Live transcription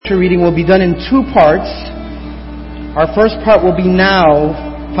scripture reading will be done in two parts. Our first part will be now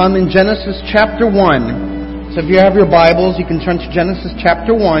found in Genesis chapter 1. So if you have your Bibles, you can turn to Genesis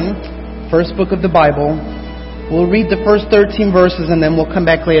chapter 1, first book of the Bible. We'll read the first 13 verses and then we'll come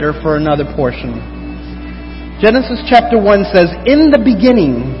back later for another portion. Genesis chapter 1 says, "In the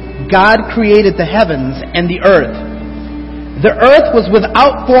beginning, God created the heavens and the earth. The earth was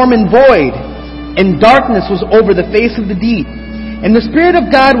without form and void, and darkness was over the face of the deep. And the Spirit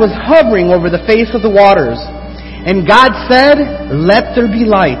of God was hovering over the face of the waters. And God said, 'Let there be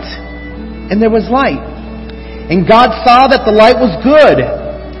light.' And there was light. And God saw that the light was good.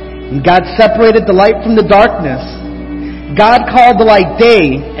 And God separated the light from the darkness. God called the light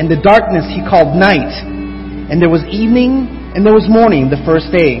day, and the darkness He called night. And there was evening, and there was morning the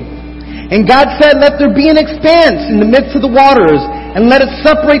first day. And God said, 'Let there be an expanse in the midst of the waters, and let it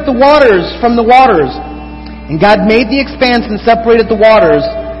separate the waters from the waters.' And God made the expanse and separated the waters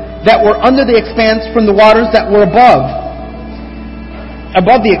that were under the expanse from the waters that were above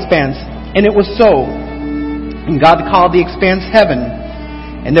the expanse. And it was so. And God called the expanse heaven.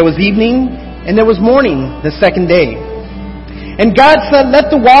 And there was evening, and there was morning the second day. And God said, 'Let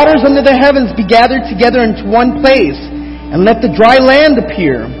the waters under the heavens be gathered together into one place, and let the dry land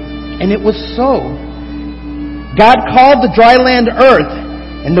appear.' And it was so. God called the dry land earth,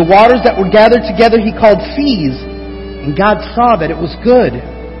 and the waters that were gathered together He called seas. And God saw that it was good.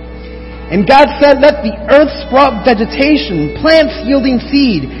 And God said, 'Let the earth sprout vegetation, plants yielding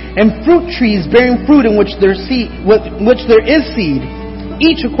seed, and fruit trees bearing fruit in which there is seed,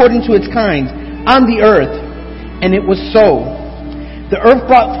 each according to its kind, on the earth.' And it was so. The earth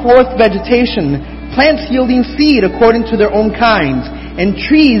brought forth vegetation, plants yielding seed according to their own kinds, and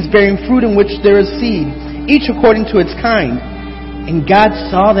trees bearing fruit in which there is seed, each according to its kind. And God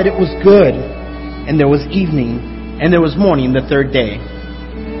saw that it was good. And there was evening, and there was morning the third day."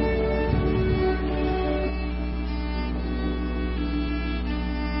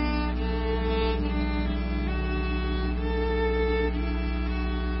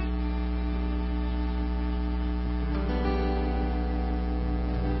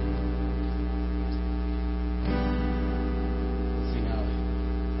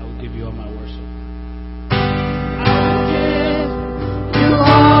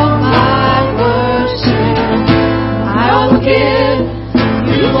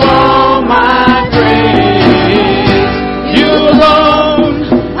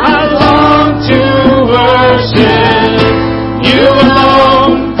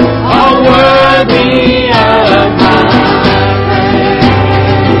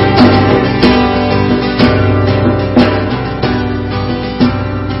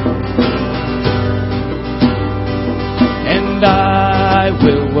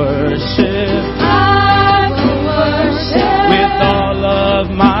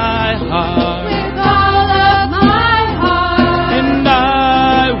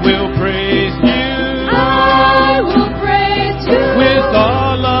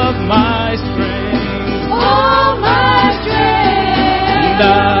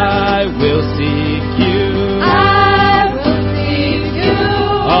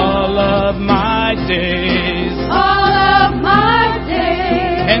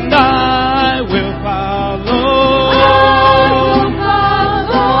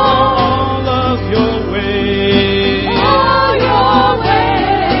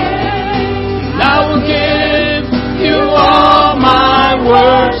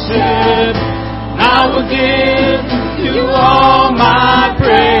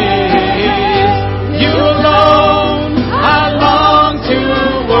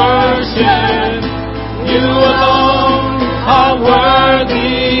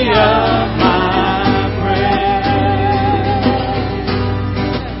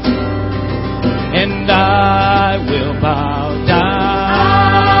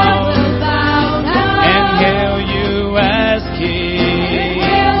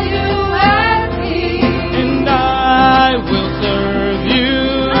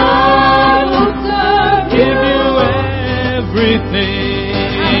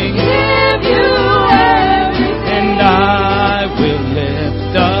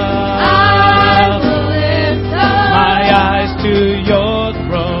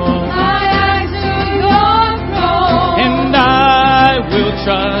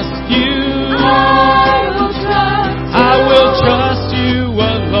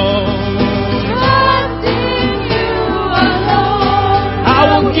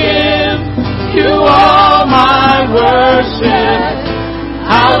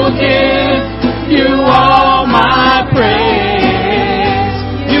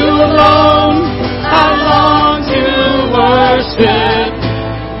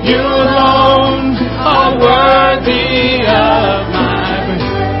 You alone are worthy of my praise.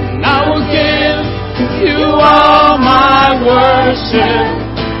 And I will give you all my worship.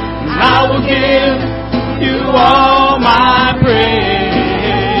 And I will give you all my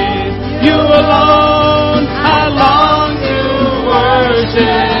praise. You alone I long to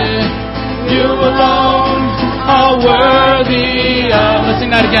worship. You alone are worthy of. Let's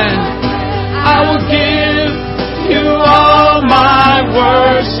sing that again. I will give you all my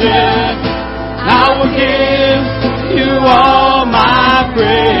worship. I will give you all my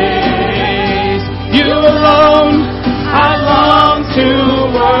praise. You alone I long to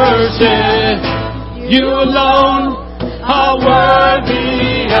worship. You alone are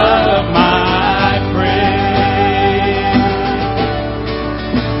worthy of my praise.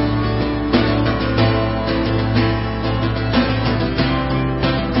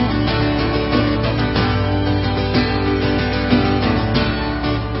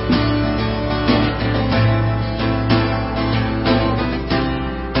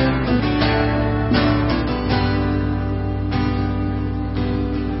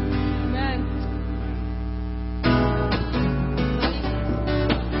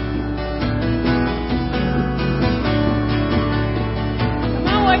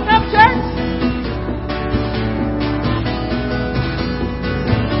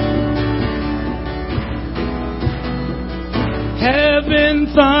 Heaven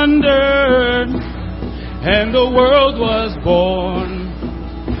thundered and the world was born.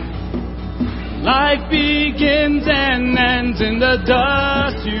 Life begins and ends in the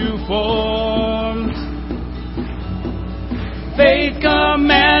dust you formed. Faith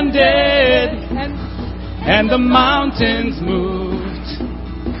commanded and the mountains moved.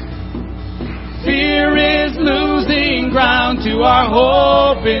 Fear is losing ground to our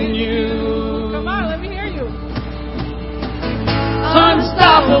hope in you. Come on, let me hear you.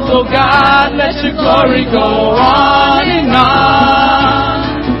 Unstoppable God, let your glory go on and on.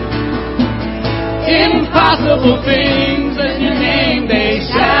 Impossible things in your name, they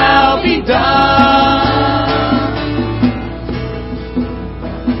shall be done.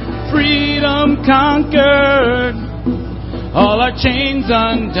 Freedom conquered, all our chains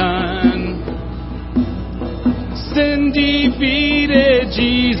undone. Sin defeated,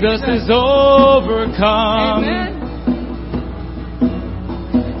 Jesus is overcome. Amen.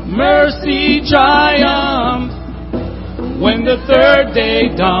 Mercy triumphed when the third day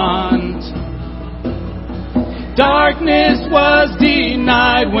dawned. Darkness was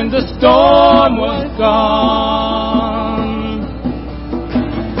denied when the storm was gone.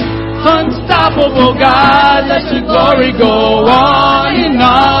 Unstoppable God, let your glory go on and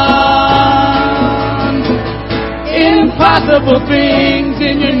on. Impossible things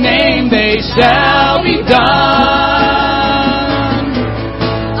in your name, they shall be done.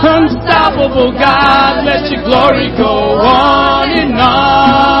 Unstoppable God, let your glory go on and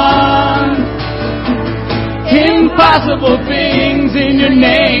on. Impossible things in your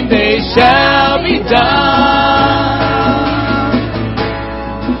name, they shall be done.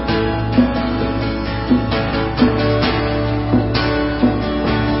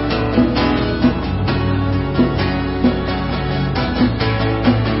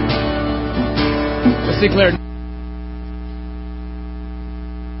 Let's declare.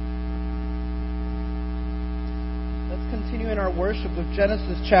 Worship of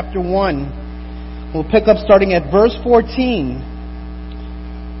Genesis chapter 1. We'll pick up starting at verse 14.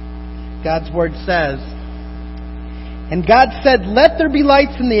 God's word says, "And God said, let there be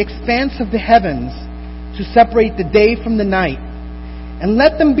lights in the expanse of the heavens to separate the day from the night, and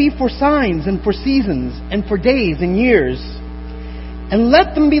let them be for signs and for seasons and for days and years. And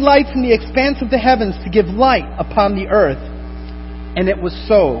let them be lights in the expanse of the heavens to give light upon the earth. And it was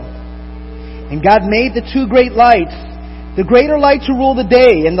so. And God made the two great lights, the greater light to rule the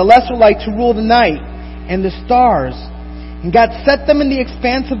day, and the lesser light to rule the night, and the stars. And God set them in the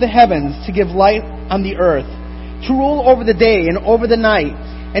expanse of the heavens to give light on the earth, to rule over the day and over the night,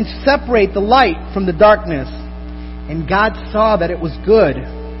 and to separate the light from the darkness. And God saw that it was good.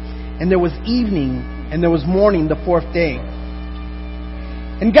 And there was evening, and there was morning the fourth day.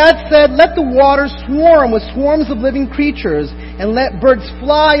 And God said, let the waters swarm with swarms of living creatures, and let birds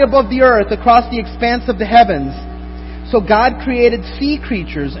fly above the earth across the expanse of the heavens. So God created sea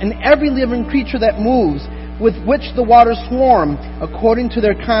creatures and every living creature that moves, with which the waters swarm according to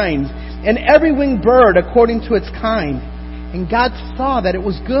their kinds, and every winged bird according to its kind. And God saw that it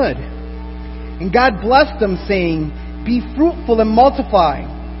was good. And God blessed them, saying, be fruitful and multiply,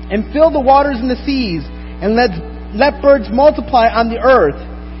 and fill the waters in the seas, and let birds multiply on the earth.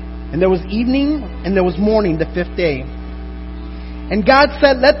 And there was evening, and there was morning the fifth day. And God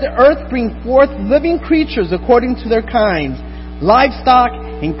said, let the earth bring forth living creatures according to their kinds, livestock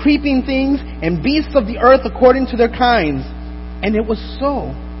and creeping things, and beasts of the earth according to their kinds. And it was so.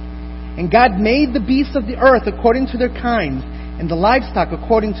 And God made the beasts of the earth according to their kinds, and the livestock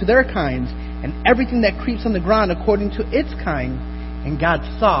according to their kinds, and everything that creeps on the ground according to its kind. And God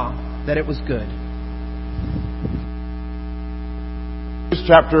saw that it was good.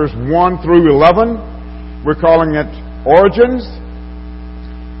 Chapters 1 through 11, we're calling it Origins.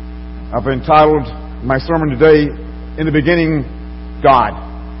 I've entitled my sermon today, In the Beginning, God.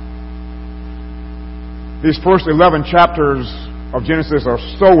 These first 11 chapters of Genesis are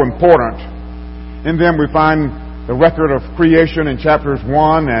so important. In them we find the record of creation in chapters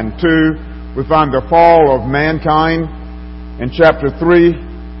 1 and 2. We find the fall of mankind. In chapter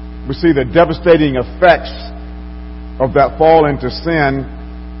 3, we see the devastating effects of that fall into sin,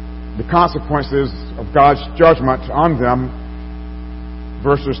 the consequences of God's judgment on them.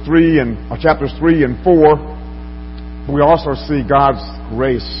 Chapters 3 and 4, we also see God's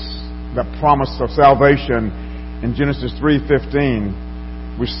grace, the promise of salvation in Genesis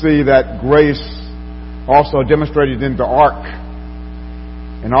 3:15. We see that grace also demonstrated in the ark,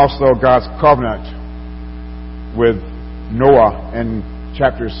 and also God's covenant with Noah in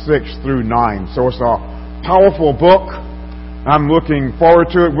chapters 6 through 9. So it's a powerful book. I'm looking forward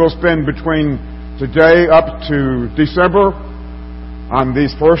to it. We'll spend between today up to December on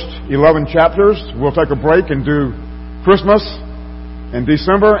these first 11 chapters. We'll take a break and do Christmas in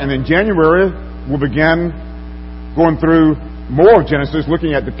December, and in January we'll begin going through more of Genesis,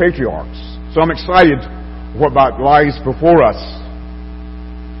 looking at the patriarchs. So I'm excited what lies before us.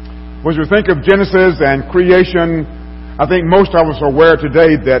 As we think of Genesis and creation, I think most of us are aware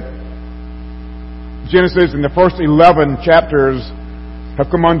today that Genesis in the first 11 chapters have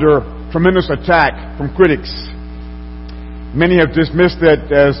come under tremendous attack from critics. Many have dismissed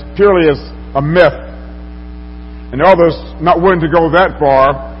it as purely as a myth, and others, not willing to go that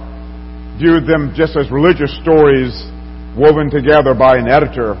far, viewed them just as religious stories woven together by an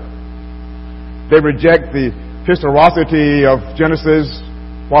editor. They reject the historicity of Genesis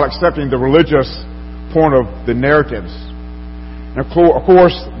while accepting the religious point of the narratives. And of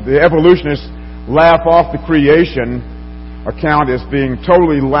course, the evolutionists laugh off the creation account as being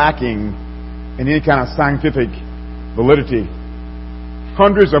totally lacking in any kind of scientific validity.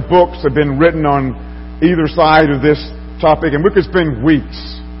 Hundreds of books have been written on either side of this topic, and we could spend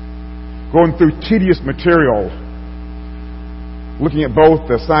weeks going through tedious material, looking at both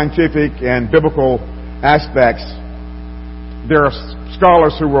the scientific and biblical aspects. There are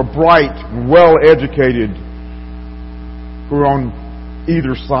scholars who are bright, well-educated, who are on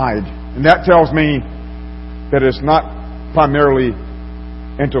either side. And that tells me that it's not primarily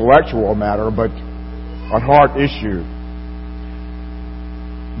intellectual matter, but a heart issue.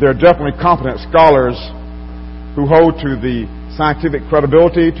 There are definitely competent scholars who hold to the scientific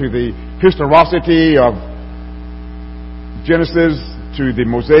credibility, to the historicity of Genesis, to the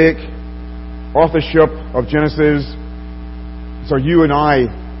Mosaic authorship of Genesis. So you and I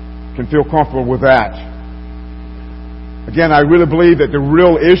can feel comfortable with that. Again, I really believe that the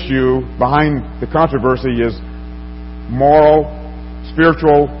real issue behind the controversy is moral,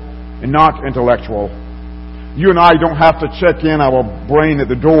 spiritual, and not intellectual. You and I don't have to check in our brain at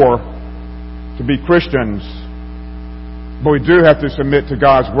the door to be Christians, but we do have to submit to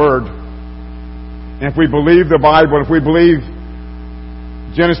God's Word. And if we believe the Bible, if we believe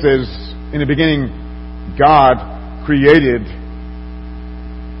Genesis, in the beginning God created,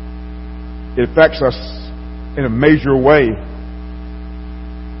 it affects us in a major way.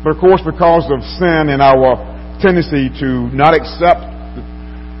 But of course, because of sin and our tendency to not accept,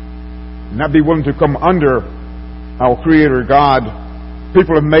 not be willing to come under our Creator God,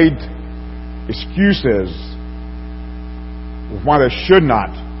 people have made excuses why they should not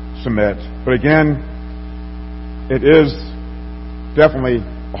submit. But again, it is definitely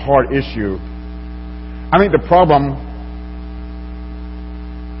a hard issue. I think the problem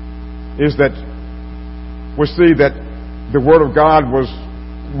is that we see that the Word of God was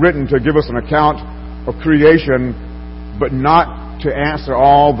written to give us an account of creation, but not to answer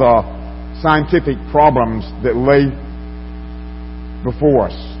all the scientific problems that lay before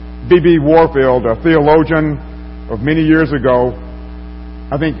us. B.B. Warfield, a theologian of many years ago,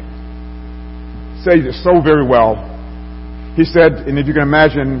 I think says it so very well. He said, and if you can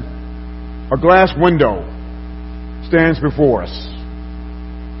imagine, a glass window stands before us.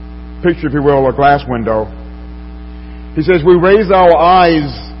 Picture, if you will, a glass window. He says, we raise our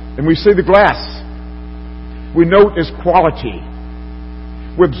eyes and we see the glass. We note its quality.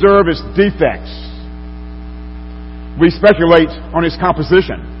 We observe its defects. we speculate on its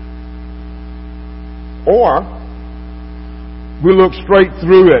composition. Or we look straight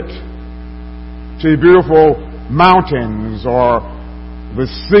through it to the beautiful mountains or the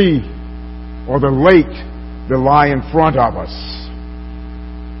sea or the lake that lie in front of us.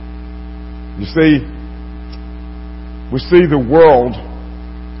 You see, we see the world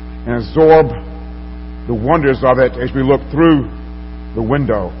and absorb the wonders of it as we look through the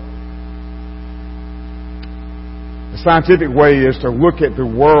window. The scientific way is to look at the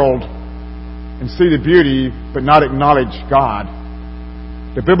world and see the beauty but not acknowledge God.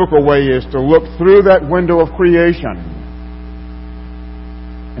 The biblical way is to look through that window of creation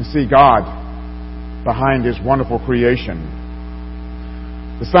and see God behind His wonderful creation.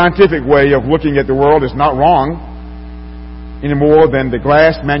 The scientific way of looking at the world is not wrong any more than the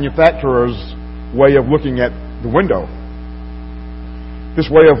glass manufacturer's way of looking at the window. This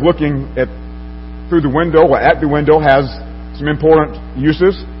way of looking through the window or at the window has some important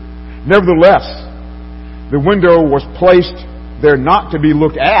uses. Nevertheless, the window was placed there not to be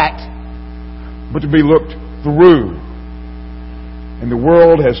looked at, but to be looked through. And the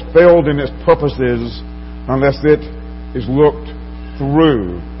world has failed in its purposes unless it is looked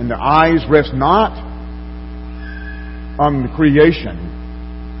through. And the eyes rest not on the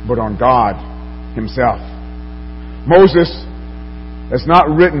creation, but on God Himself. Moses has not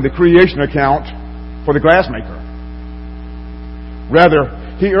written the creation account for the glassmaker. Rather,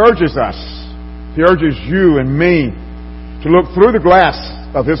 he urges you and me to look through the glass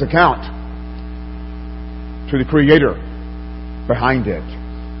of his account to the Creator behind it.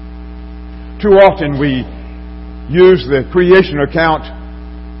 Too often we use the creation account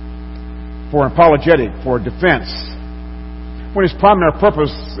for apologetic, for defense, when its primary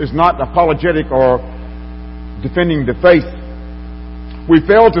purpose is not apologetic or defending the faith. We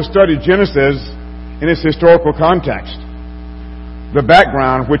fail to study Genesis in its historical context. The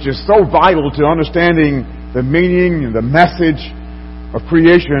background, which is so vital to understanding the meaning and the message of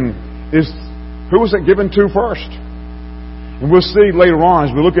creation, is who was it given to first? And we'll see later on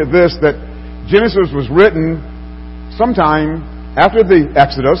as we look at this that Genesis was written sometime after the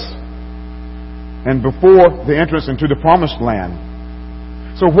Exodus and before the entrance into the Promised Land.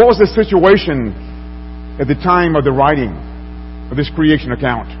 So what was the situation at the time of the writing of this creation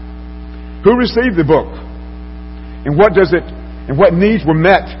account? Who received the book? And what needs were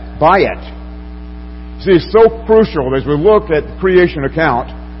met by it? See, it's so crucial as we look at the creation account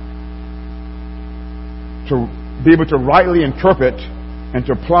to be able to rightly interpret and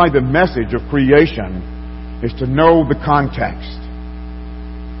to apply the message of creation is to know the context.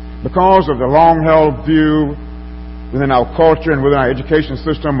 Because of the long-held view within our culture and within our education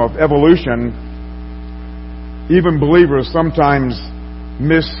system of evolution, even believers sometimes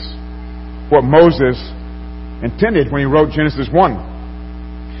miss what Moses intended when he wrote Genesis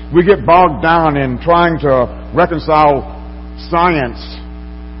 1. We get bogged down in trying to reconcile science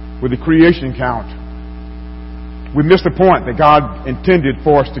with the creation account. We miss the point that God intended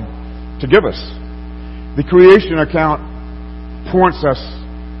for us to give us. The creation account points us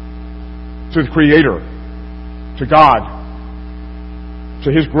to the Creator, to God,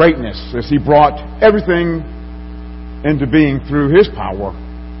 to His greatness as He brought everything into being through His power,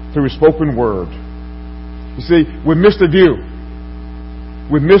 through His spoken word. You see, we missed the view.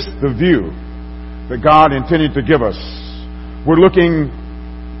 We missed the view that God intended to give us. We're looking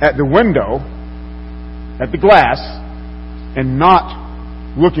at the window, at the glass, and not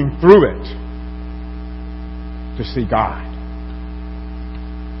looking through it to see God.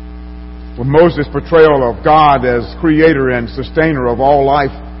 Well, Moses' portrayal of God as creator and sustainer of all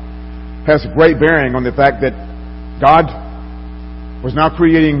life has a great bearing on the fact that God was now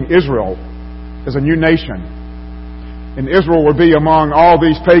creating Israel as a new nation. And Israel would be among all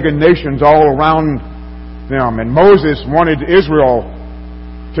these pagan nations all around them. And Moses wanted Israel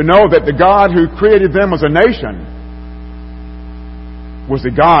to know that the God who created them as a nation was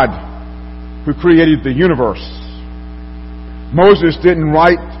the God who created the universe. Moses didn't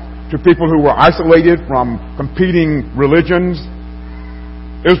write to people who were isolated from competing religions.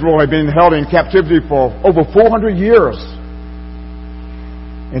 Israel had been held in captivity for over 400 years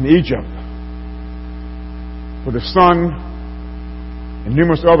in Egypt, where the sun and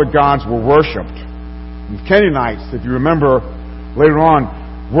numerous other gods were worshipped. The Canaanites, if you remember later on,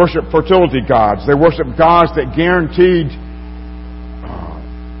 worshiped fertility gods. They worshiped gods that guaranteed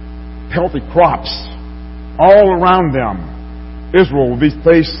healthy crops all around them. Israel will be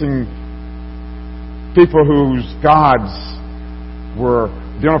facing people whose gods were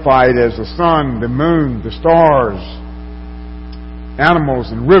identified as the sun, the moon, the stars,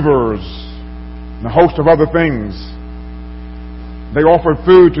 animals and rivers, and a host of other things. they offered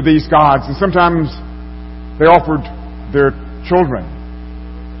food to these gods, and sometimes they offered their children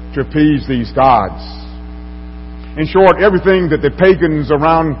to appease these gods. In short, everything that the pagans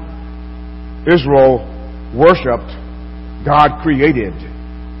around Israel worshipped, God created.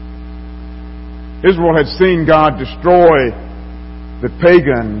 Israel had seen God destroy the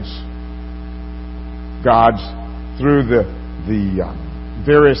pagans' gods through the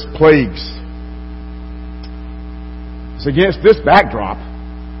various plagues. It's against this backdrop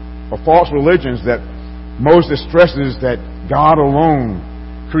of false religions that Moses stresses that God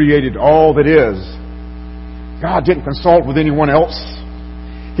alone created all that is. God didn't consult with anyone else.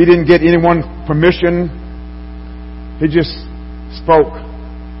 He didn't get anyone's permission. He just spoke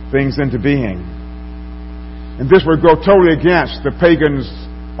things into being. And this would go totally against the pagans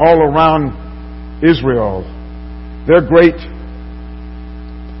all around Israel. Their great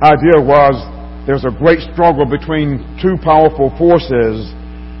idea was there's a great struggle between two powerful forces,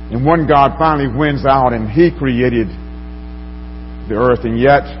 and one God finally wins out, and He created the earth. And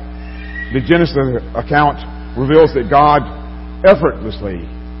yet, the Genesis account reveals that God effortlessly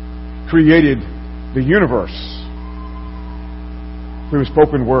created the universe through His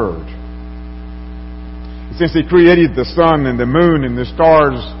spoken word. Since He created the sun and the moon and the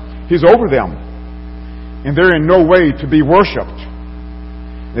stars, He's over them, and they're in no way to be worshipped.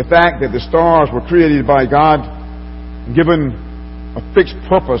 The fact that the stars were created by God, given a fixed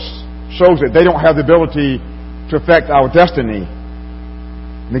purpose, shows that they don't have the ability to affect our destiny,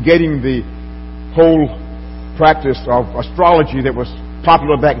 negating the whole practice of astrology that was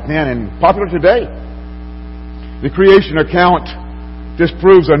popular back then and popular today. The creation account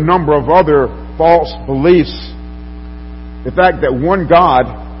disproves a number of other false beliefs. The fact that one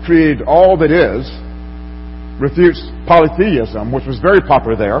God created all that is refutes polytheism, which was very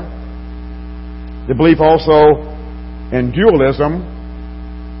popular there. The belief also in dualism,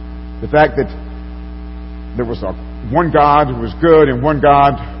 the fact that there was one God who was good and one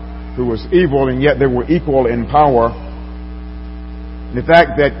God who was evil, and yet they were equal in power. The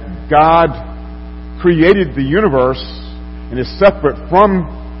fact that God created the universe and is separate from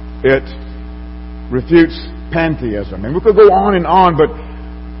it refutes pantheism. And we could go on and on, but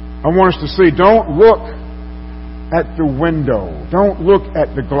I want us to see, don't look at the window. Don't look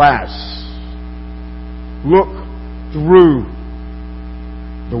at the glass. Look through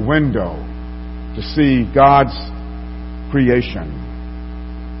the window to see God's creation.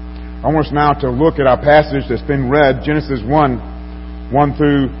 I want us now to look at our passage that's been read, Genesis 1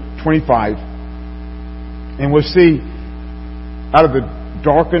 through 25. And we'll see out of the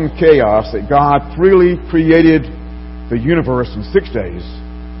darkened chaos that God freely created the universe in 6 days,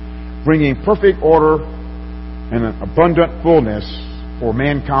 bringing perfect order and an abundant fullness for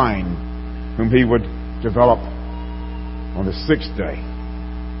mankind, whom He would develop on the 6th day.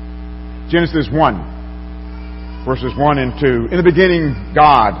 Genesis 1, verses 1 and 2. In the beginning,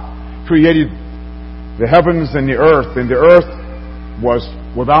 God created the heavens and the earth was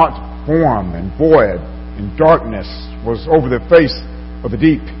without form and void, and darkness was over the face of the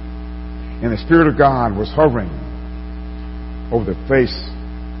deep, and the Spirit of God was hovering over the face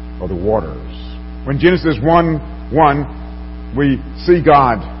of the waters. When Genesis 1:1, we see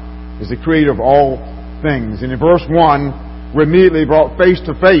God as the creator of all things. And in verse 1, we're immediately brought face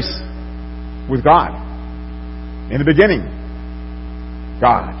to face with God. In the beginning,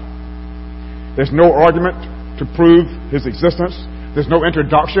 God. There's no argument to prove His existence. There's no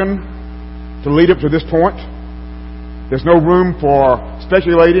introduction to lead up to this point. There's no room for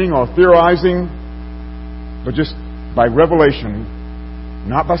speculating or theorizing, but just by revelation,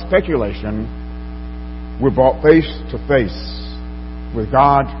 not by speculation, we're brought face to face with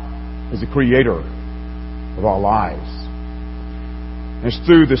God as the creator of our lives. And it's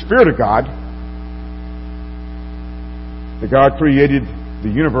through the Spirit of God that God created the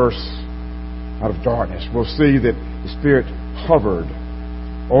universe out of darkness. We'll see that the Spirit hovered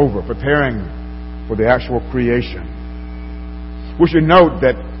over, preparing for the actual creation. We should note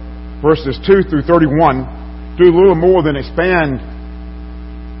that verses 2 through 31 do a little more than expand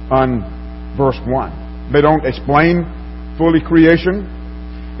on verse 1. They don't explain fully creation.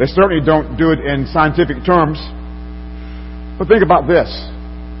 They certainly don't do it in scientific terms. But think about this.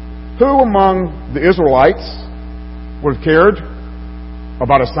 Who among the Israelites would have cared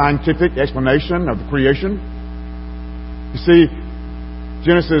about a scientific explanation of the creation? You see,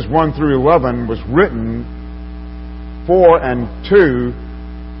 Genesis 1 through 11 was written for and to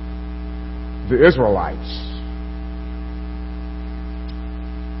the Israelites.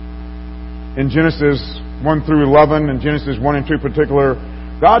 In Genesis 1 through 11 and Genesis 1 and 2 in particular,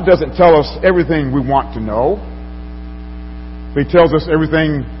 God doesn't tell us everything we want to know. But He tells us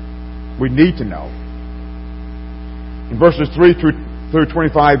everything we need to know. In verses 3 through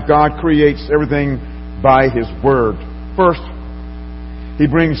 25, God creates everything by His Word. First, He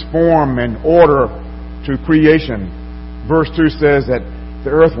brings form and order to creation. Verse 2 says that the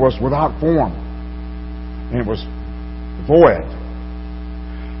earth was without form and it was void.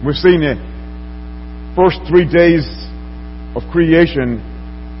 We've seen the first 3 days of creation,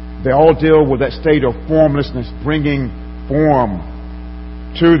 they all deal with that state of formlessness, bringing form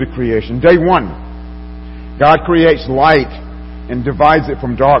to the creation. Day 1, God creates light and divides it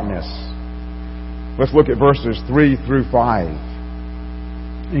from darkness. Let's look at verses 3 through 5.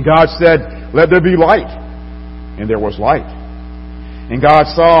 And God said, "Let there be light." And there was light. And God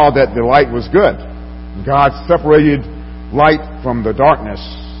saw that the light was good. And God separated light from the darkness.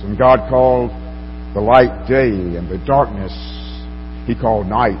 And God called the light day, and the darkness He called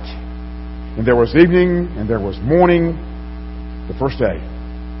night. And there was evening, and there was morning, the first day.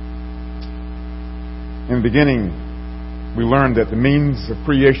 In the beginning, we learned that the means of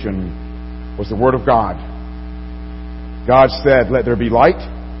creation was the Word of God. God said, "Let there be light,"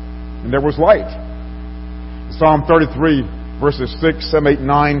 and there was light. Psalm 33, verses 6, 7, 8, and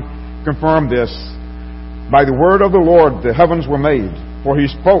 9 confirm this. By the word of the Lord the heavens were made, for He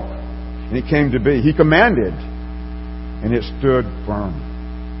spoke, and it came to be. He commanded, and it stood firm.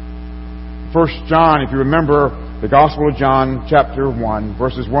 1 John, if you remember the Gospel of John, chapter 1,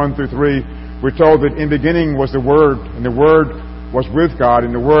 verses 1 through 3, we're told that in the beginning was the Word, and the Word was with God,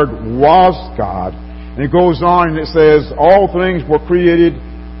 and the Word was God. And it goes on and it says, all things were created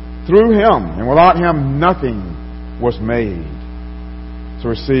through Him, and without Him nothing was made. So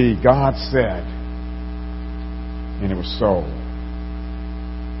we see God said, and it was so.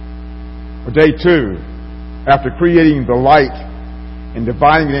 For day 2, after creating the light and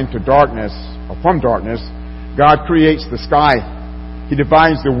dividing it into darkness, or from darkness, God creates the sky. He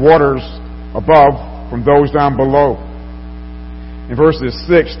divides the waters above from those down below. In verses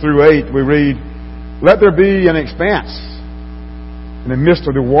 6 through 8 we read, "Let there be an expanse in the midst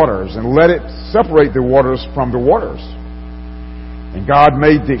of the waters, and let it separate the waters from the waters. And God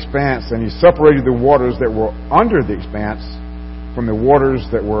made the expanse, and He separated the waters that were under the expanse from the waters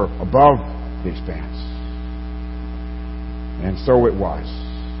that were above the expanse. And so it was.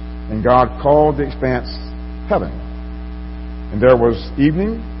 And God called the expanse heaven. And there was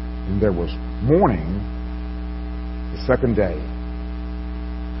evening, and there was morning, the second day."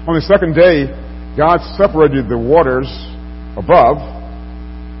 On the second day, God separated the waters above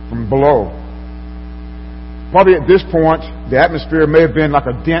from below. Probably at this point, the atmosphere may have been like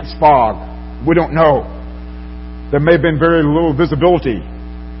a dense fog. We don't know. There may have been very little visibility,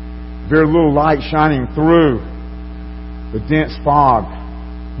 very little light shining through the dense fog.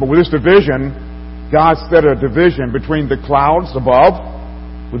 But with this division, God set a division between the clouds above,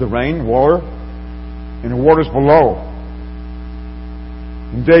 with the rain, water, and the waters below.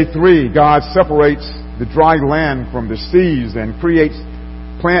 In day 3, God separates the dry land from the seas and creates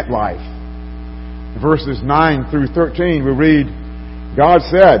plant life. In verses 9 through 13 we read, God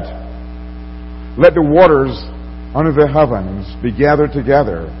said, "Let the waters under the heavens be gathered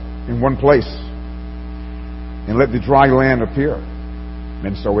together in one place, and let the dry land appear."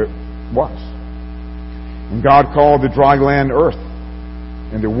 And so it was. And God called the dry land earth,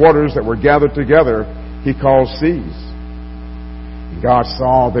 and the waters that were gathered together He called seas. And God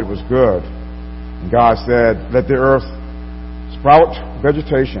saw that it was good. And God said, "Let the earth sprout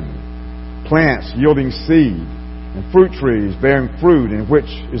vegetation, plants yielding seed, and fruit trees bearing fruit in which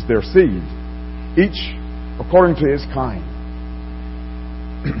is their seed, each according to its kind,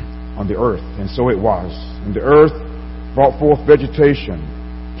 on the earth." And so it was. And the earth brought forth vegetation,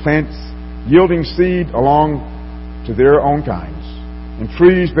 plants yielding seed along to their own kinds, and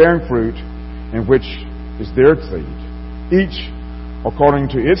trees bearing fruit in which is their seed, each according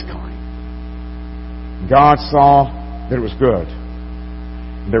to its kind. God saw that it was good.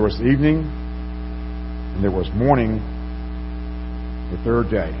 And there was evening, and there was morning, the third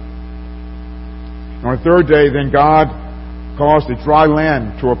day. And on the third day, then God caused the dry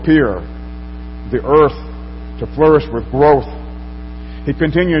land to appear, the earth to flourish with growth. He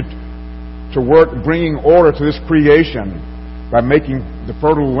continued to work, bringing order to this creation by making the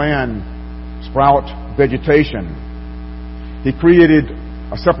fertile land sprout vegetation. He created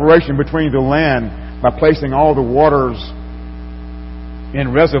a separation between the land by placing all the waters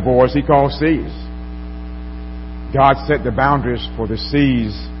in reservoirs He called seas. God set the boundaries for the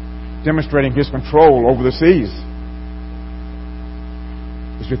seas, demonstrating His control over the seas.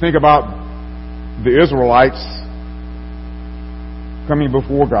 As you think about the Israelites coming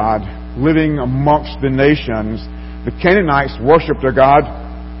before God, living amongst the nations, The Canaanites worshipped a god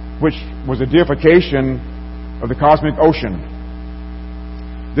which was a deification of the cosmic ocean.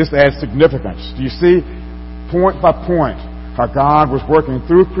 This adds significance. Do you see, point by point, how God was working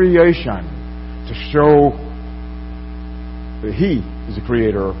through creation to show that He is the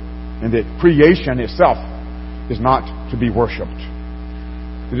Creator and that creation itself is not to be worshipped.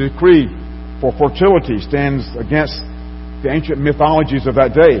 The decree for fertility stands against the ancient mythologies of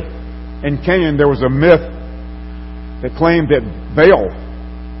that day. In Canaan, there was a myth that claimed that Baal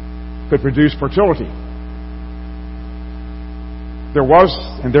could produce fertility. There was,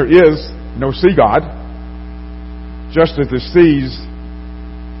 and there is, no sea god, just the seas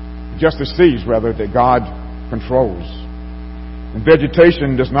that God controls. And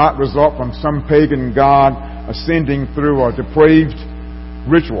vegetation does not result from some pagan god ascending through a depraved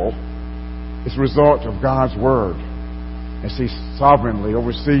ritual. It's a result of God's Word as He sovereignly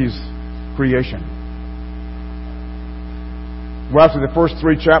oversees creation. Well, after the first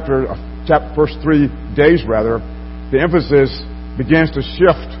 3 days, the emphasis begins to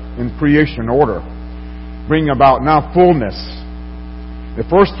shift in creation order, bringing about now fullness. The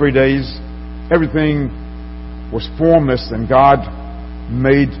first 3 days, everything was formless, and God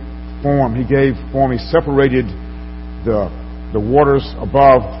made form. He gave form. He separated the waters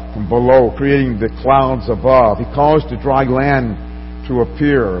above from below, creating the clouds above. He caused the dry land to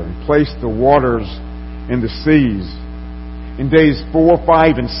appear and placed the waters in the seas. In days 4,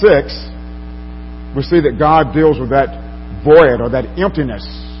 5, and 6, we see that God deals with that void or that emptiness.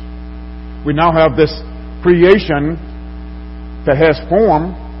 We now have this creation that has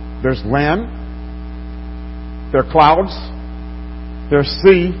form. There's land, there are clouds, there's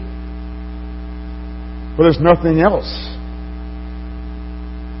sea, but there's nothing else.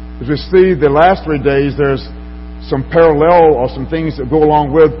 As we see the last 3 days, there's some parallel or some things that go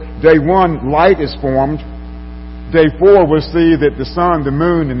along with. Day 1, light is formed. Day 4, we'll see that the sun, the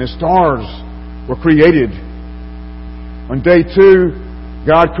moon, and the stars were created. On day 2,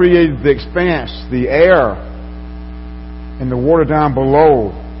 God created the expanse, the air, and the water down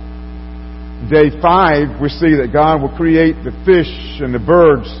below. Day 5, we see that God will create the fish and the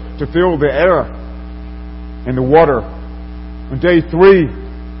birds to fill the air and the water. On day 3,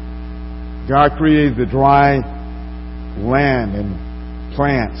 God created the dry land and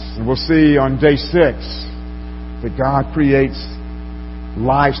plants. And we'll see on day 6 that God creates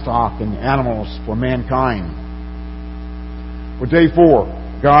livestock and animals for mankind. On day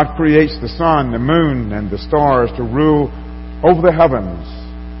 4, God creates the sun, the moon, and the stars to rule over the heavens.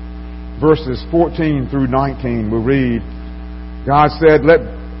 Verses 14 through 19, we read, God said, "Let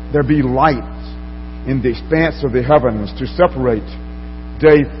there be light in the expanse of the heavens to separate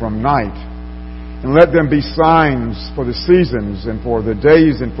day from night. And let them be signs for the seasons and for the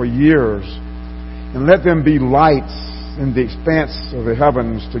days and for years. And let them be lights in the expanse of the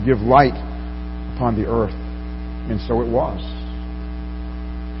heavens to give light upon the earth." And so it was.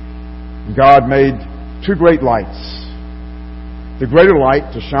 God made 2 great lights. The greater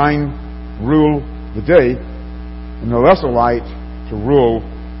light to shine, rule the day, and the lesser light to rule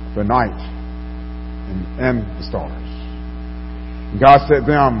the night and the stars. And God set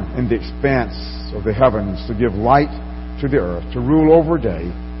them in the expanse of the heavens to give light to the earth, to rule over day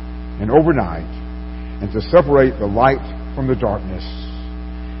and over night, and to separate the light from the darkness.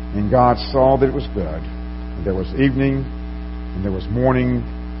 And God saw that it was good. And there was evening, and there was morning,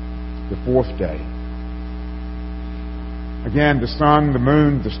 the 4th day. Again, the sun, the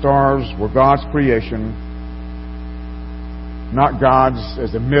moon, the stars were God's creation, not God's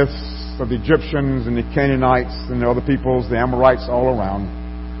as the myths of the Egyptians and the Canaanites and the other peoples, the Amorites all around.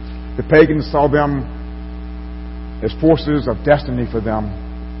 The pagans saw them as forces of destiny for them.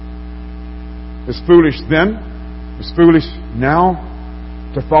 It's foolish then, it's foolish now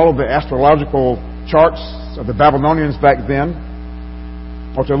to follow the astrological charts of the Babylonians back then,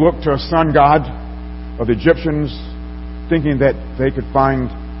 or to look to a sun god of the Egyptians thinking that they could find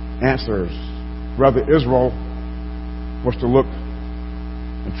answers. Rather, Israel was to look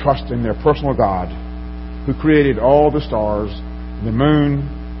and trust in their personal God who created all the stars, the moon,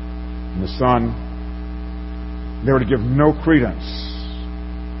 and the sun. They were to give no credence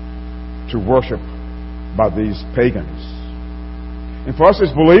to worship by these pagans. And for us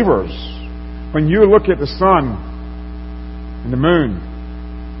as believers, when you look at the sun and the moon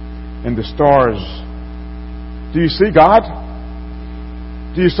and the stars, do you see God?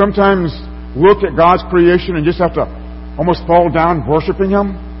 Do you sometimes look at God's creation and just have to almost fall down worshiping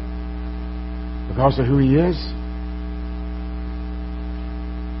Him because of who He is?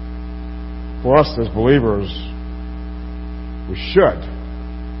 For us as believers, we should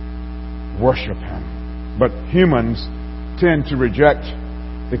worship Him But humans tend to reject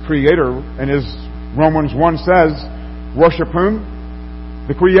the Creator, and as Romans 1 says, worship whom?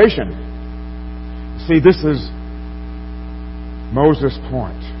 The creation. See, this is Moses'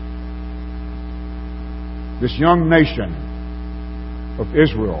 point. This young nation of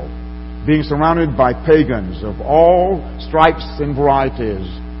Israel, being surrounded by pagans of all stripes and varieties,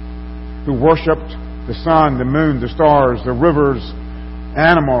 who worshipped the sun, the moon, the stars, the rivers,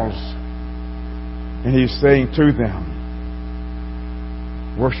 animals. And he's saying to them,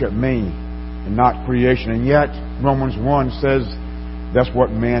 worship me and not creation. And yet, Romans 1 says that's what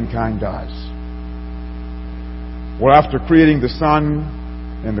mankind does. Well, after creating the sun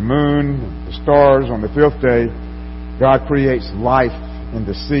and the moon, and the stars on the fifth day, God creates life in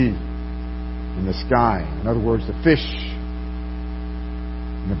the sea, in the sky. In other words, the fish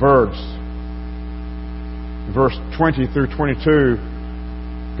and the birds. In verse 20 through 22,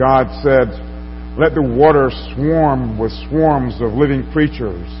 God said, let the waters swarm with swarms of living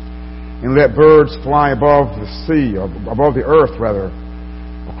creatures, and let birds fly above the sea, or above the earth rather,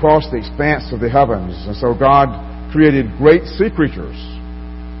 across the expanse of the heavens. And so God created great sea creatures,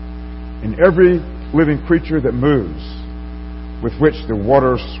 and every living creature that moves, with which the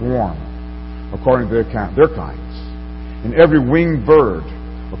waters swarm, according to their kinds, and every winged bird,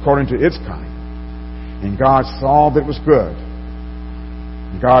 according to its kind. And God saw that it was good.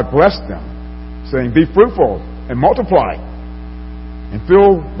 And God blessed them, saying, be fruitful and multiply, and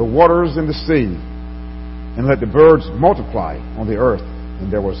fill the waters in the sea, and let the birds multiply on the earth.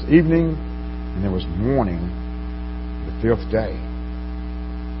 And there was evening, and there was morning, the fifth day.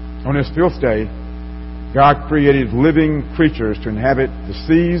 On this fifth day, God created living creatures to inhabit the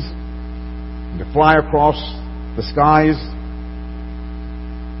seas, and to fly across the skies.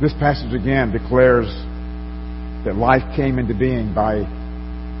 This passage again declares that life came into being by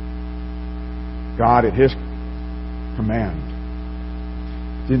God at His command.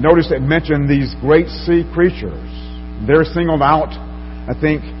 You notice it mentioned these great sea creatures. They're singled out, I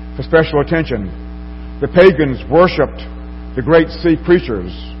think, for special attention. The pagans worshipped the great sea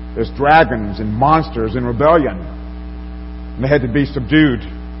creatures as dragons and monsters in rebellion. And they had to be subdued.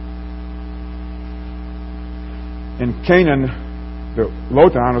 In Canaan, the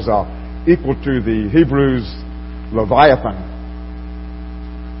Lotan is equal to the Hebrews' Leviathan.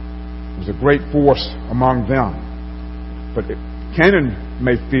 It was a great force among them. But Canaan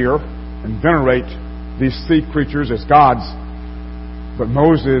may fear and venerate these sea creatures as gods. But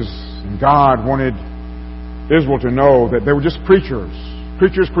Moses and God wanted Israel to know that they were just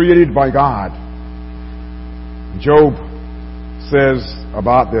creatures created by God. Job says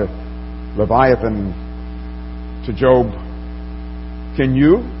about the Leviathan to Job, can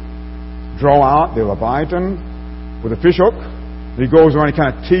you draw out the Leviathan with a fishhook? And he goes on, he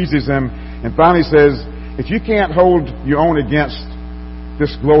kind of teases him, and finally says, if you can't hold your own against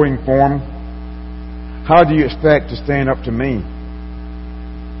this glowing form, how do you expect to stand up to me?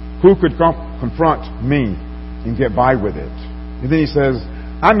 Who could confront me and get by with it? And then he says,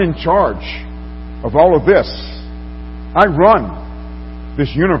 I'm in charge of all of this. I run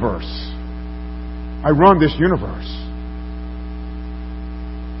this universe. I run this universe.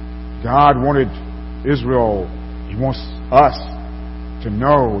 God wanted Israel, He wants us to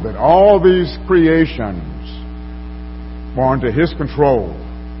know that all these creations are under His control.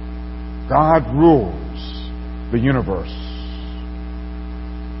 God rules the universe.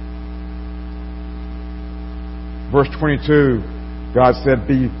 Verse 22, God said,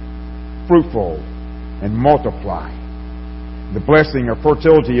 be fruitful and multiply. The blessing of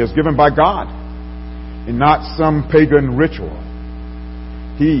fertility is given by God and not some pagan ritual.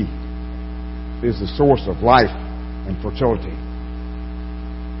 He is the source of life and fertility.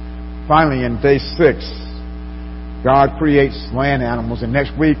 Finally, in day 6, God creates land animals, and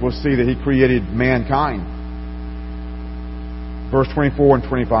next week we'll see that He created mankind. Verse 24 and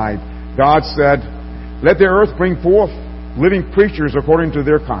 25, God said, let the earth bring forth living creatures according to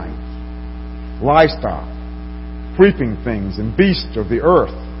their kinds, livestock, creeping things, and beasts of the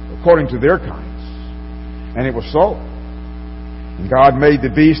earth according to their kinds. And it was so. And God made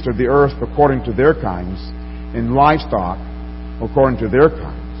the beasts of the earth according to their kinds, and livestock according to their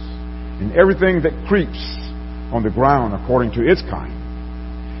kinds, and everything that creeps on the ground according to its kind.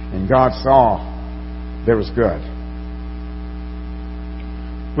 And God saw that it was good.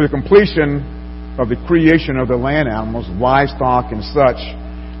 With the completion of the creation of the land animals, livestock, and such,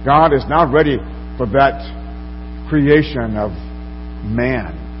 God is now ready for that creation of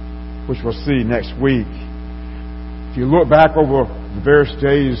man, which we'll see next week. If you look back over the various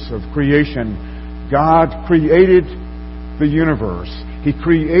days of creation, God created the universe. He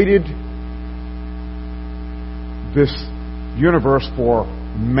created this universe for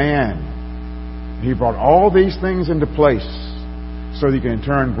man. He brought all these things into place so that He can in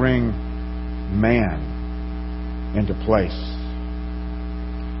turn bring man into place.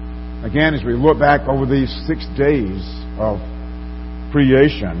 Again, as we look back over these 6 days of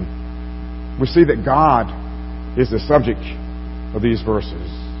creation, we see that God is the subject of these verses.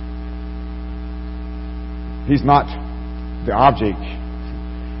 He's not the object.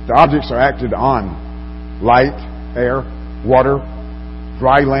 The objects are acted on: light, air, water,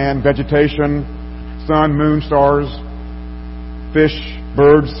 dry land, vegetation, sun, moon, stars, fish,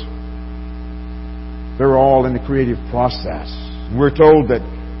 birds. They're all in the creative process. We're told that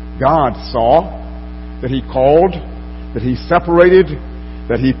God saw, that He called, that He separated,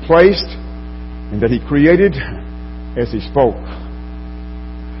 that He placed, and that He created as He spoke.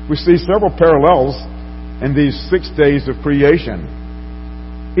 We see several parallels in these 6 days of creation.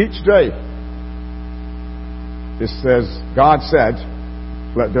 Each day, it says, God said,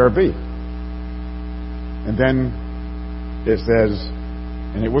 "Let there be." And then it says,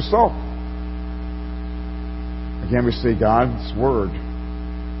 "And it was so." Again, we see God's Word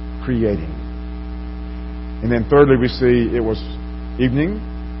creating. And then thirdly, we see it was evening,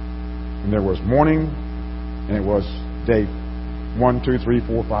 and there was morning, and it was day 1, 2, 3,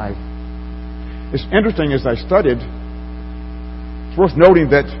 4, 5. It's interesting, as I studied, it's worth noting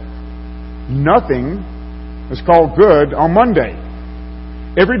that nothing is called good on Monday.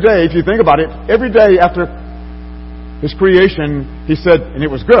 Every day, if you think about it, every day after His creation, He said, "And it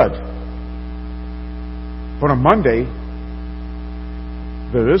was good." But on Monday,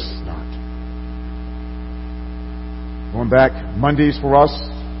 there is not. Going back, Mondays for us,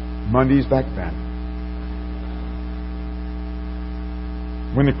 Mondays back then.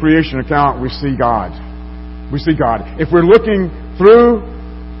 When the creation account, we see God. We see God. If we're looking through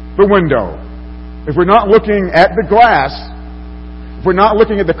the window, if we're not looking at the glass, if we're not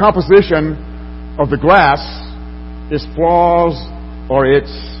looking at the composition of the glass, its flaws or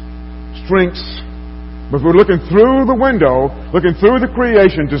its strengths, but if we're looking through the window, looking through the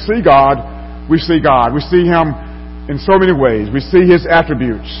creation to see God, we see God. We see Him in so many ways. We see His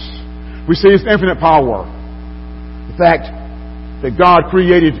attributes. We see His infinite power. The fact that God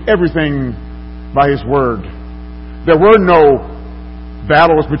created everything by His Word. There were no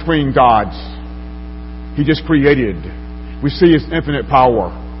battles between gods. He just created. We see His infinite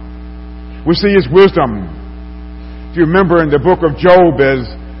power. We see His wisdom. If you remember in the book of Job, as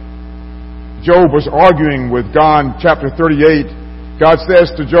Job was arguing with God in chapter 38, God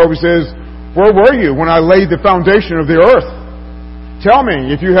says to Job, He says, "Where were you when I laid the foundation of the earth? Tell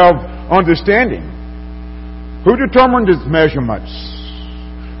me if you have understanding. Who determined its measurements?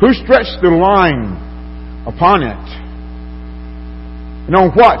 Who stretched the line upon it? And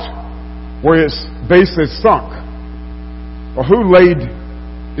on what were its bases sunk? Or who laid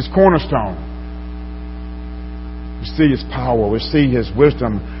its cornerstone?" We see His power. We see His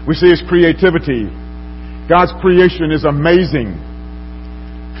wisdom. We see His creativity. God's creation is amazing.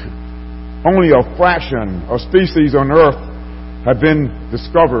 Only a fraction of species on earth have been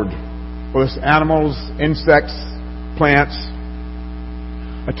discovered. Whether it's animals, insects, plants.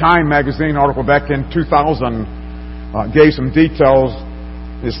 A Time magazine article back in 2000 gave some details.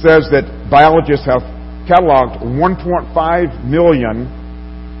 It says that biologists have cataloged 1.5 million,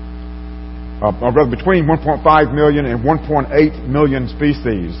 or rather between 1.5 million and 1.8 million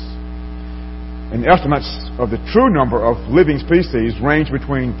species. And estimates of the true number of living species range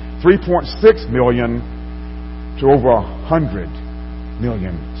between 3.6 million to over 100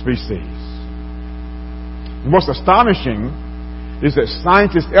 million species. The most astonishing is that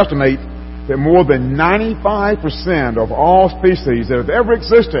scientists estimate that more than 95% of all species that have ever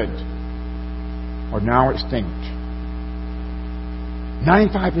existed are now extinct.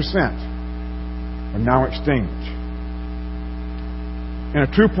 95% are now extinct. In a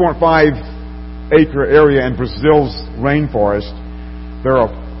 2.5-acre area in Brazil's rainforest, there are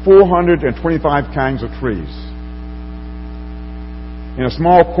 425 kinds of trees. In a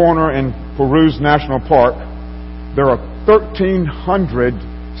small corner in Peru's National Park, there are 1,300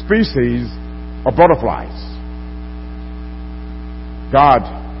 species of butterflies. God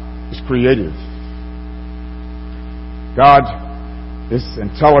is creative. God is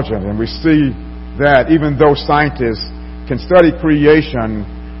intelligent, and we see that even though scientists can study creation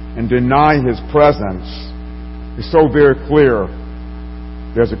and deny His presence, it's so very clear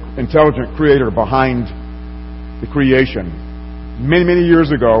there's an intelligent creator behind the creation. Many, many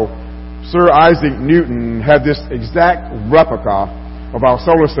years ago, Sir Isaac Newton had this exact replica of our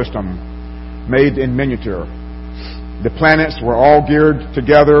solar system made in miniature. The planets were all geared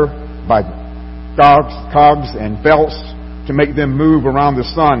together by cogs and belts to make them move around the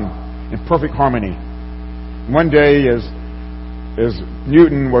sun in perfect harmony. One day, as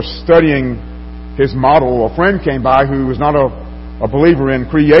Newton was studying his model, a friend came by who was not a believer in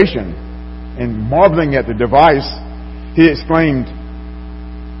creation, and marveling at the device, he exclaimed,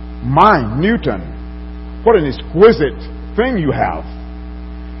 "My Newton, what an exquisite thing you have."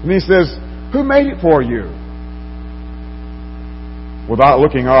 And he says, "Who made it for you?" Without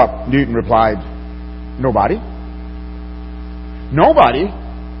looking up, Newton replied, "Nobody." "Nobody?"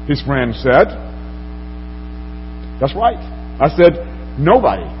 his friend said. "That's right." I said,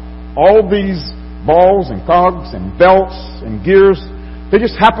 "Nobody. All these balls and cogs and belts and gears, they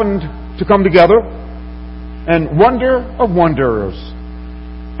just happened to come together. And wonder of wonders,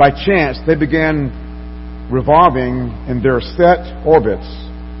 by chance they began revolving in their set orbits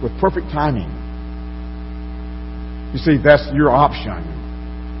with perfect timing." You see, that's your option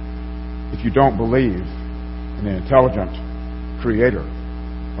if you don't believe in the intelligent creator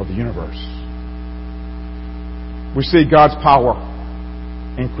of the universe. We see God's power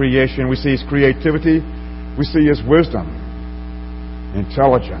in creation. We see His creativity. We see His wisdom,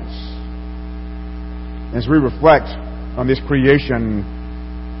 intelligence. As we reflect on this creation,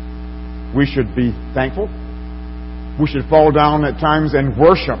 we should be thankful. We should fall down at times and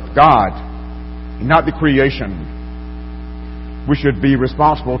worship God and not the creation. We should be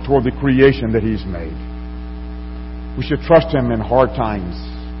responsible toward the creation that He's made. We should trust Him in hard times.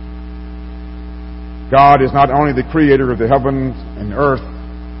 God is not only the creator of the heavens and earth,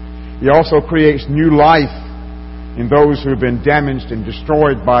 He also creates new life in those who have been damaged and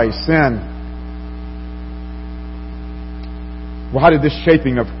destroyed by sin. Well, how did this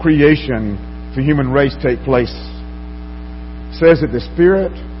shaping of creation for the human race take place? It says that the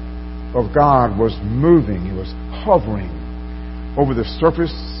Spirit of God was moving, He was hovering over the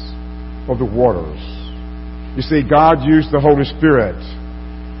surface of the waters. You see, God used the Holy Spirit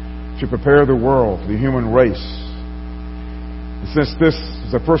to prepare the world, the human race. And since this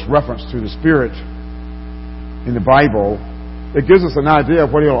is the first reference to the Spirit in the Bible, it gives us an idea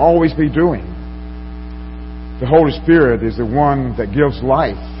of what He'll always be doing. The Holy Spirit is the one that gives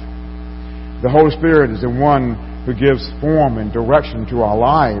life. The Holy Spirit is the one who gives form and direction to our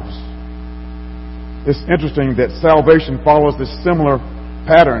lives. It's interesting that salvation follows this similar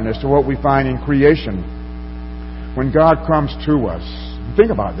pattern as to what we find in creation. When God comes to us, think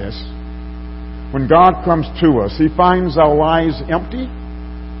about this. When God comes to us, He finds our lives empty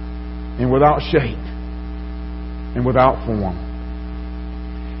and without shape and without form.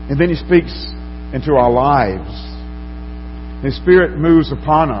 And then He speaks into our lives. His Spirit moves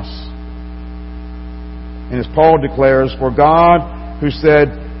upon us. And as Paul declares, "For God, who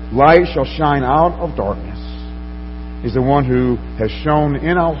said, 'Light shall shine out of darkness,' is the one who has shone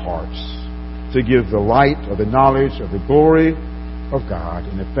in our hearts to give the light of the knowledge of the glory of God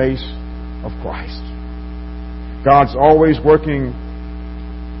in the face of Christ." God's ways of working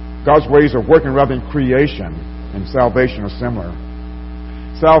in creation and salvation are similar.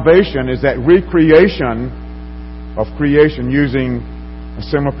 Salvation is that recreation of creation using a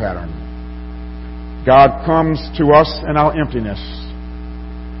similar pattern. God comes to us in our emptiness.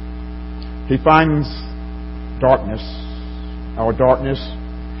 He finds darkness, our darkness.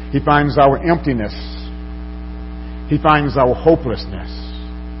 He finds our emptiness. He finds our hopelessness.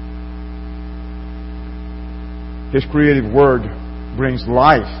 His creative word brings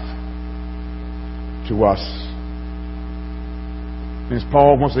life to us. And as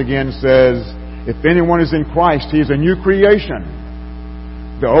Paul once again says, "If anyone is in Christ, he is a new creation.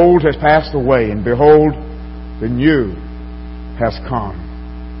 The old has passed away, and behold, the new has come."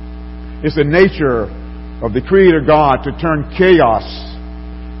 It's the nature of the Creator God to turn chaos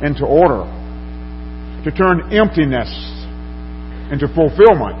into order, to turn emptiness into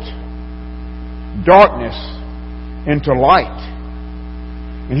fulfillment, darkness into light.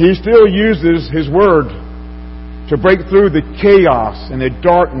 And He still uses His Word to break through the chaos and the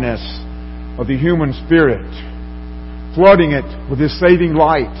darkness of the human spirit, flooding it with His saving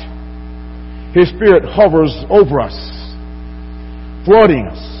light. His Spirit hovers over us, flooding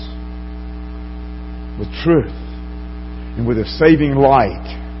us with truth and with His saving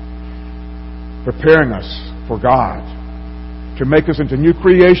light, preparing us for God, to make us into new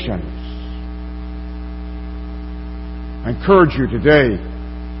creations. I encourage you today,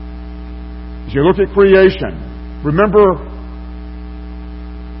 as you look at creation, remember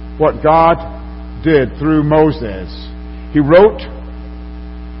what God did through Moses. He wrote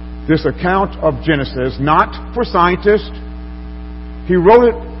this account of Genesis not for scientists. He wrote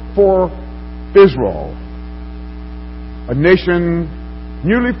it for Israel, a nation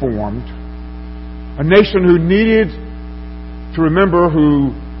newly formed, A nation who needed to remember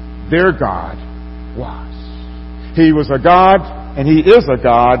who their God was. He was a God, and He is a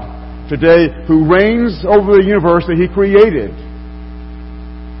God today who reigns over the universe that He created.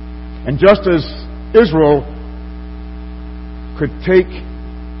 And just as Israel could take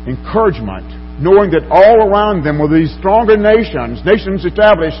encouragement, knowing that all around them were these stronger nations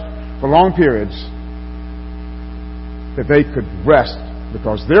established for long periods, that they could rest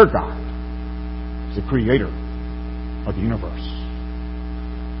because their God is the creator of the universe.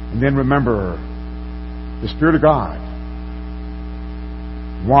 And then remember, the Spirit of God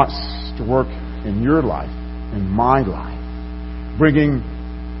wants to work in your life, in my life, bringing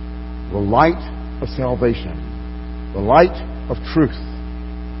the light of salvation, the light of truth,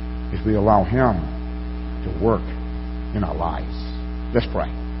 if we allow Him to work in our lives. Let's pray.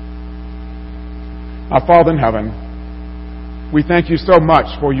 Our Father in heaven, we thank You so much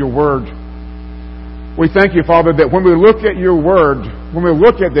for Your Word. We thank You, Father, that when we look at Your Word, when we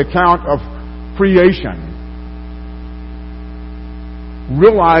look at the account of creation,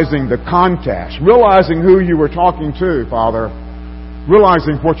 realizing the context, realizing who You were talking to, Father,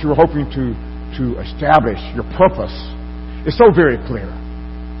 realizing what You were hoping to establish, Your purpose, is so very clear.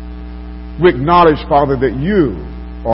 We acknowledge, Father, that You